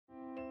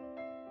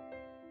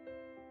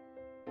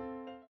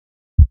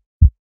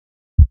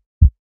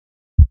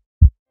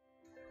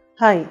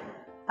Hi,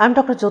 I'm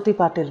Dr. Jyothi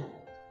Patil,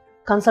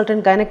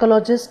 consultant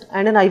gynecologist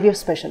and an IVF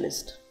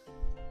specialist.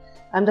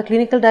 I'm the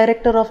clinical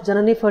director of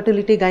Janani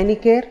Fertility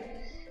Gyne Care,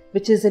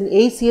 which is in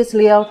ACS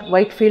layout,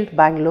 Whitefield,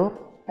 Bangalore.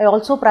 I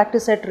also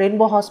practice at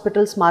Rainbow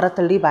Hospitals,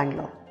 Maleinfertility,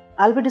 Bangalore.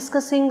 I'll be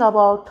discussing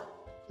about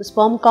the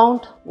sperm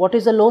count, what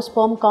is the low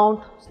sperm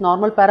count, its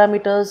normal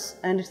parameters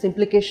and its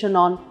implication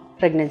on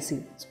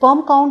pregnancy.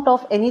 Sperm count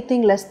of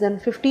anything less than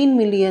 15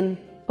 million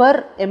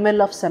per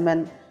ml of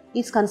semen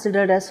is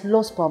considered as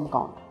low sperm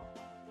count.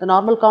 The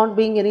normal count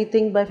being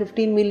anything by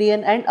 15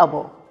 million and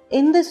above.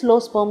 In this low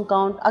sperm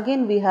count,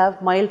 again we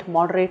have mild,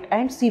 moderate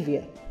and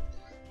severe.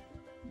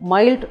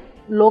 Mild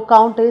low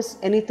count is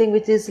anything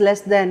which is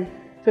less than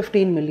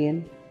 15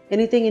 million.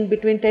 Anything in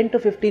between 10 to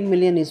 15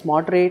 million is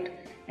moderate,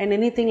 and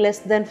anything less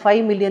than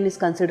 5 million is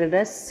considered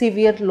as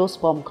severe low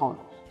sperm count.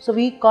 So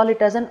we call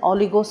it as an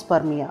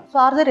oligospermia. So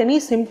are there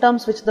any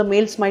symptoms which the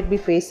males might be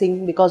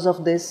facing because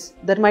of this?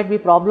 There might be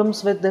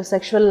problems with their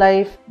sexual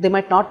life. They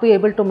might not be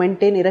able to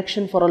maintain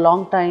erection for a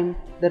long time.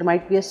 There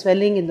might be a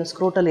swelling in the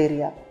scrotal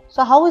area.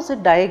 So how is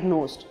it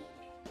diagnosed?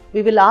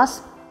 We will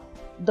ask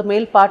the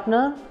male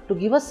partner to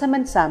give a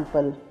semen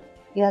sample.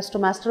 He has to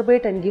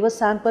masturbate and give a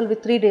sample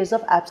with 3 days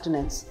of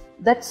abstinence.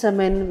 That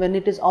semen, when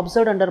it is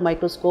observed under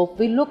microscope,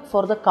 we look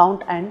for the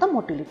count and the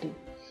motility.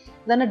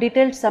 Then a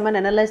detailed semen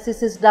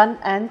analysis is done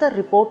and the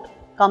report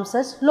comes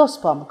as low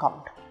sperm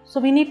count. So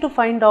we need to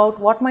find out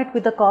what might be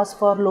the cause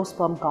for low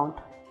sperm count.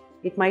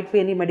 It might be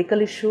any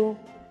medical issue,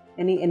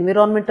 any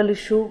environmental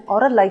issue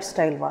or a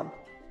lifestyle one.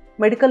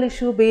 Medical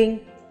issue being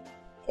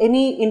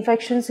any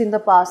infections in the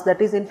past, that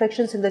is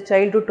infections in the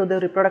childhood to the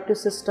reproductive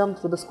system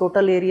through the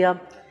scrotal area,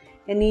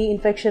 any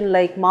infection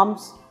like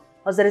mumps,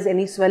 or there is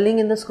any swelling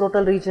in the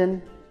scrotal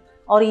region,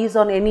 or he is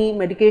on any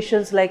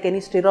medications like any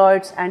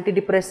steroids,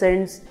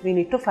 antidepressants, we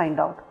need to find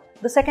out.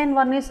 The second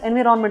one is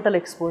environmental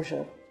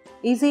exposure.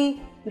 Is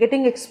he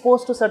getting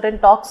exposed to certain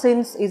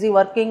toxins? Is he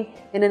working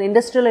in an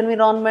industrial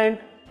environment,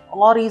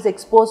 or is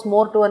exposed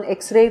more to an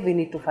X-ray? We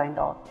need to find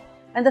out.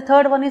 And the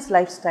third one is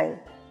lifestyle,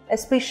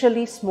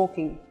 especially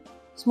smoking.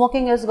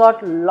 Smoking has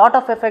got a lot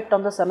of effect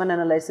on the semen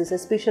analysis,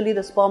 especially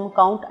the sperm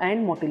count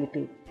and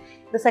motility.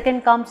 The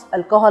second comes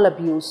alcohol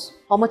abuse.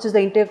 How much is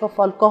the intake of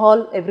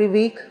alcohol every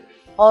week?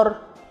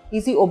 Or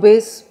is he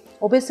obese?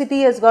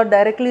 Obesity has got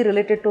directly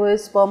related to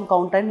his sperm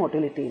count and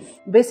motility.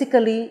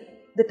 Basically,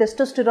 the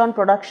testosterone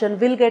production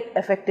will get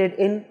affected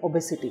in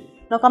obesity.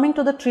 Now coming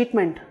to the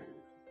treatment,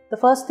 the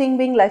first thing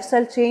being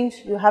lifestyle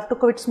change. You have to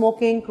quit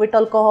smoking, quit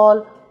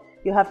alcohol,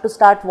 you have to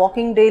start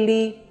walking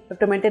daily, you have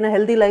to maintain a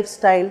healthy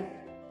lifestyle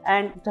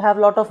and to have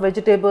a lot of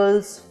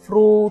vegetables,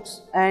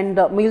 fruits and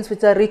meals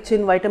which are rich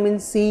in vitamin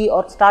C,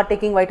 or start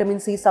taking vitamin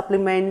C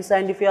supplements.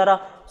 And if you are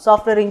a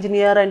software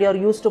engineer and you are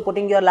used to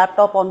putting your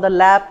laptop on the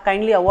lap,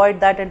 kindly avoid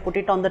that and put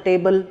it on the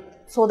table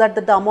so that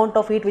the amount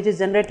of heat which is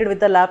generated with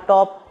the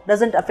laptop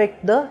doesn't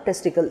affect the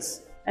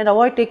testicles. And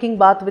avoid taking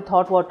bath with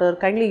hot water,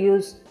 kindly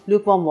use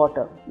lukewarm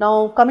water.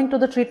 Now coming to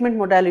the treatment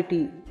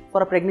modality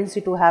for a pregnancy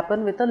to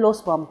happen with a low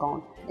sperm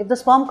count. If the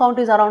sperm count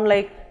is around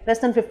like less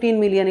than 15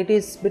 million, it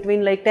is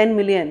between like 10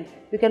 million,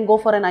 you can go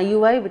for an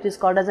IUI, which is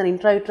called as an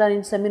intrauterine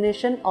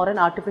insemination or an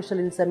artificial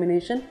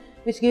insemination,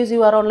 which gives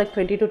you around like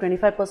 20 to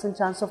 25%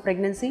 chance of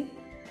pregnancy.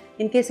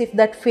 In case if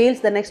that fails,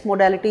 the next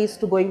modality is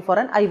to going for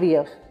an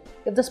IVF.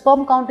 If the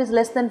sperm count is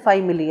less than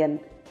 5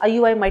 million,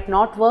 IUI might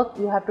not work,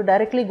 you have to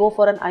directly go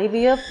for an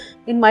IVF.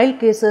 In mild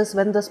cases,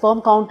 when the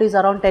sperm count is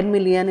around 10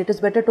 million, it is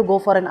better to go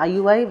for an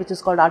IUI, which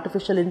is called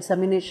artificial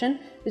insemination,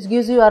 which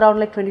gives you around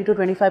like 20 to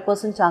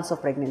 25% chance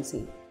of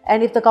pregnancy.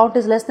 And if the count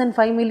is less than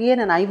 5 million,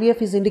 an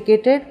IVF is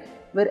indicated,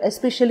 where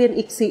especially an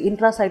ICSI,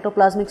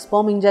 intracytoplasmic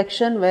sperm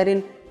injection,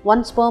 wherein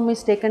one sperm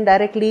is taken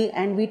directly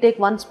and we take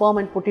one sperm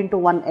and put into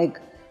one egg,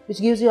 which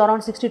gives you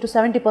around 60 to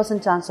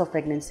 70% chance of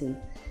pregnancy.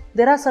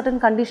 There are certain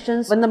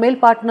conditions when the male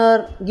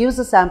partner gives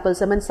a sample,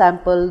 semen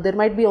sample, there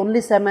might be only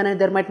semen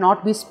and there might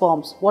not be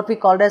sperms, what we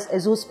call as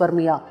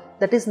azoospermia,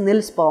 that is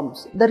nil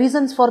sperms. The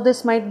reasons for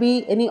this might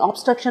be any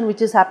obstruction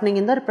which is happening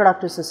in the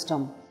reproductive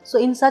system. So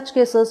in such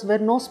cases where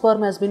no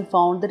sperm has been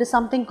found, there is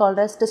something called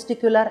as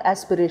testicular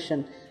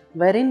aspiration,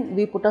 wherein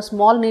we put a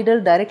small needle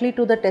directly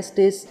to the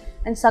testis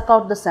and suck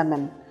out the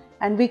semen,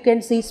 and we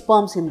can see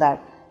sperms in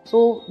that.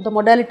 So the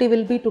modality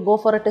will be to go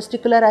for a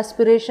testicular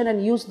aspiration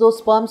and use those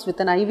sperms with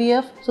an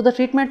IVF. So the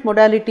treatment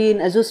modality in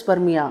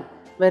azoospermia,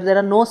 where there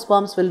are no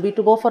sperms, will be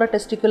to go for a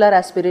testicular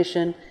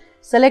aspiration,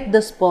 select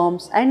the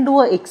sperms and do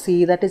a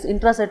ICSI, that is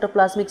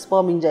intracytoplasmic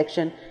sperm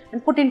injection,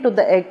 and put into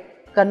the egg,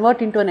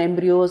 convert into an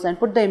embryos and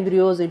put the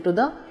embryos into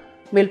the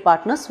male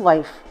partner's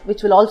wife,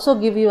 which will also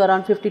give you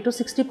around 50 to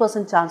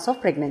 60% chance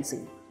of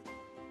pregnancy.